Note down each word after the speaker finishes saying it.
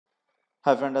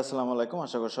Hi friend, আসসালামু আলাইকুম।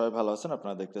 আশা করি সবাই ভালো আছেন।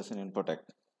 আপনারা দেখতেছেন ইনফোটেক।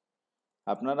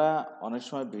 আপনারা অনেক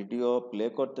সময় ভিডিও প্লে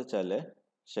করতে চাইলে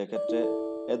সেক্ষেত্রে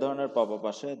এ ধরনের পপআপ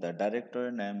আসে, the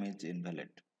directory name is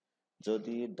invalid.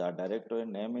 যদি the directory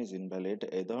name is invalid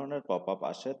এই ধরনের পপআপ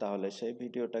আসে, তাহলে সেই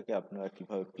ভিডিওটাকে আপনারা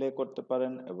কিভাবে প্লে করতে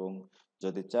পারেন এবং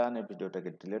যদি চান এই ভিডিওটাকে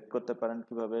ডিলিট করতে পারেন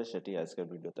কিভাবে, সেটি আজকের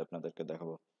ভিডিওতে আপনাদেরকে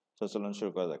দেখাবো। তো চলুন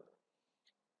শুরু করা যাক।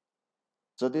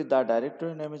 যদি the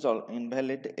directory name is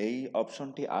invalid এই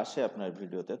অপশনটি আসে আপনার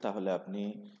ভিডিওতে, তাহলে আপনি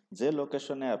যে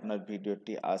লোকেশনে আপনার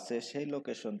ভিডিওটি আছে সেই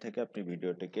লোকেশন থেকে আপনি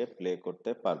ভিডিওটিকে প্লে করতে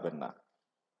পারবেন না।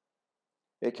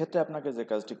 এক্ষেত্রে আপনাকে যে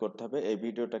কাজটি করতে হবে, এই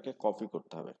ভিডিওটাকে কপি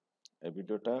করতে হবে। এই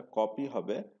ভিডিওটা কপি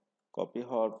হবে। কপি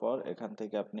হওয়ার পর এখান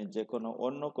থেকে আপনি যে কোনো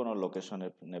অন্য কোনো লোকেশনে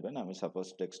নেবেন। আমি সাপোজ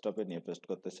ডেস্কটপে নিয়ে পেস্ট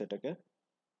করতেছি এটাকে।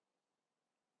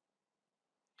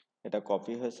 এটা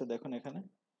কপি হয়েছে দেখুন এখানে।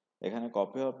 এখানে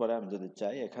কপি হওয়ার পরে আমি যদি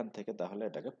চাই এখান থেকে, তাহলে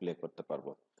এটাকে প্লে করতে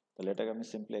পারবো। তাহলে এটাকে আমি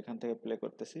সিম্পলি এখান থেকে প্লে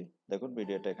করতেছি। দেখুন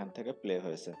ভিডিওটা এখান থেকে প্লে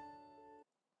হয়েছে।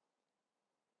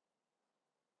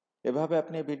 এভাবে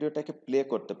আপনি এই ভিডিওটাকে প্লে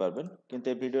করতে পারবেন। কিন্তু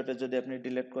এই ভিডিওটা যদি আপনি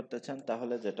ডিলিট করতে চান,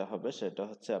 তাহলে যেটা হবে সেটা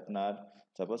হচ্ছে আপনার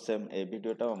সাপোজ সেম এই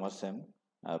ভিডিওটাও আমার সেম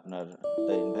আপনার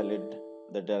the invalid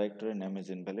the directory name is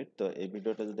invalid. তো এই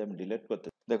ভিডিওটা যদি আমি ডিলিট করতে,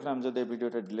 দেখুন আমি যদি এই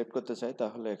ভিডিওটা ডিলিট করতে চাই,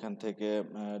 তাহলে এখান থেকে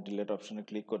ডিলিট অপশনে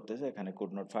ক্লিক করতেছি। এখানে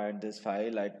could not find this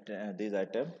file this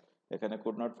item, এখানে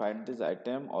could not find this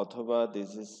item অথবা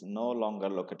this is no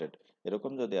longer located,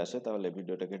 এরকম যদি আসে, তাহলে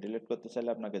ভিডিওটাকে ডিলিট করতে চাইলে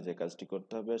আপনাকে যে কাজটি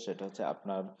করতে হবে সেটা হচ্ছে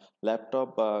আপনার ল্যাপটপ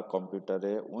বা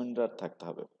কম্পিউটারে উইন্ডার থাকতে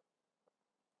হবে।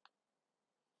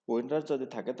 উইন্ডার যদি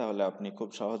থাকে তাহলে আপনি খুব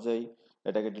সহজেই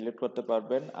এটাকে ডিলিট করতে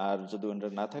পারবেন। আর যদি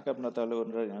উইন্ডার না থাকে আপনার, তাহলে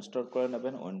উইন্ডার ইনস্টল করে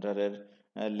নেবেন। উইন্ডারের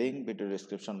লিঙ্ক ভিডিও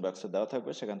ডিসক্রিপশন বক্সে দেওয়া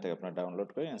থাকবে, সেখান থেকে আপনার ডাউনলোড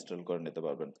করে ইনস্টল করে নিতে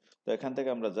পারবেন। তো এখান থেকে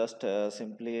আমরা জাস্ট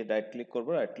সিম্পলি রাইট ক্লিক করব।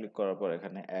 রাইট ক্লিক করার পর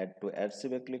এখানে অ্যাড টু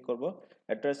অ্যাডসিভে ক্লিক করব।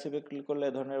 অ্যাড টু অ্যাডসিভে ক্লিক করলে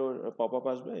এই ধরনের পপ আপ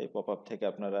আসবে। এই পপ আপ থেকে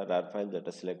আপনারা রার ফাইল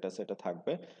যেটা সিলেক্ট আছে এটা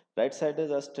থাকবে। রাইট সাইডে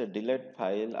জাস্ট ডিলিট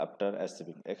ফাইল আফটার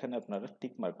অ্যাডসিভিং, এখানে আপনারা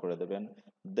টিক মার্ক করে দেবেন,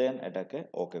 দেন এটাকে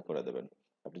ওকে করে দেবেন।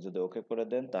 আপনি যদি ওকে করে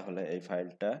দেন, তাহলে এই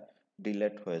ফাইলটা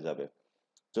ডিলিট হয়ে যাবে।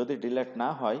 যদি ডিলিট না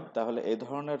হয়, তাহলে এই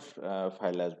ধরনের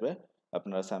ফাইল আসবে।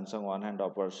 আপনারা স্যামসাং ওয়ান হ্যান্ড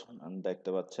অপারেশন দেখতে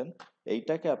পাচ্ছেন।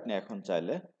 এইটাকে আপনি এখন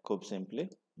চাইলে খুব সিম্পলি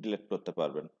ডিলিট করতে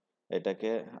পারবেন।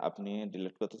 এটাকে আপনি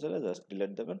ডিলিট করতে চাইলে জাস্ট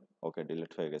ডিলিট দেবেন। ওকে,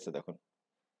 ডিলিট হয়ে গেছে দেখুন।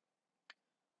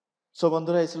 সো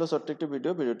বন্ধুরা, এই ছিল ছোট্ট একটি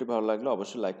ভিডিও। ভিডিওটি ভালো লাগলে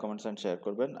অবশ্যই লাইক, কমেন্টস এন্ড শেয়ার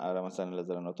করবেন। আর আমার চ্যানেলে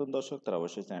যারা নতুন দর্শক, তারা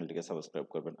অবশ্যই চ্যানেলটিকে সাবস্ক্রাইব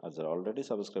করবেন। আর যারা অলরেডি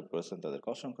সাবস্ক্রাইব করেছেন তাদেরকে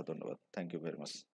অসংখ্য ধন্যবাদ। Thank you very much.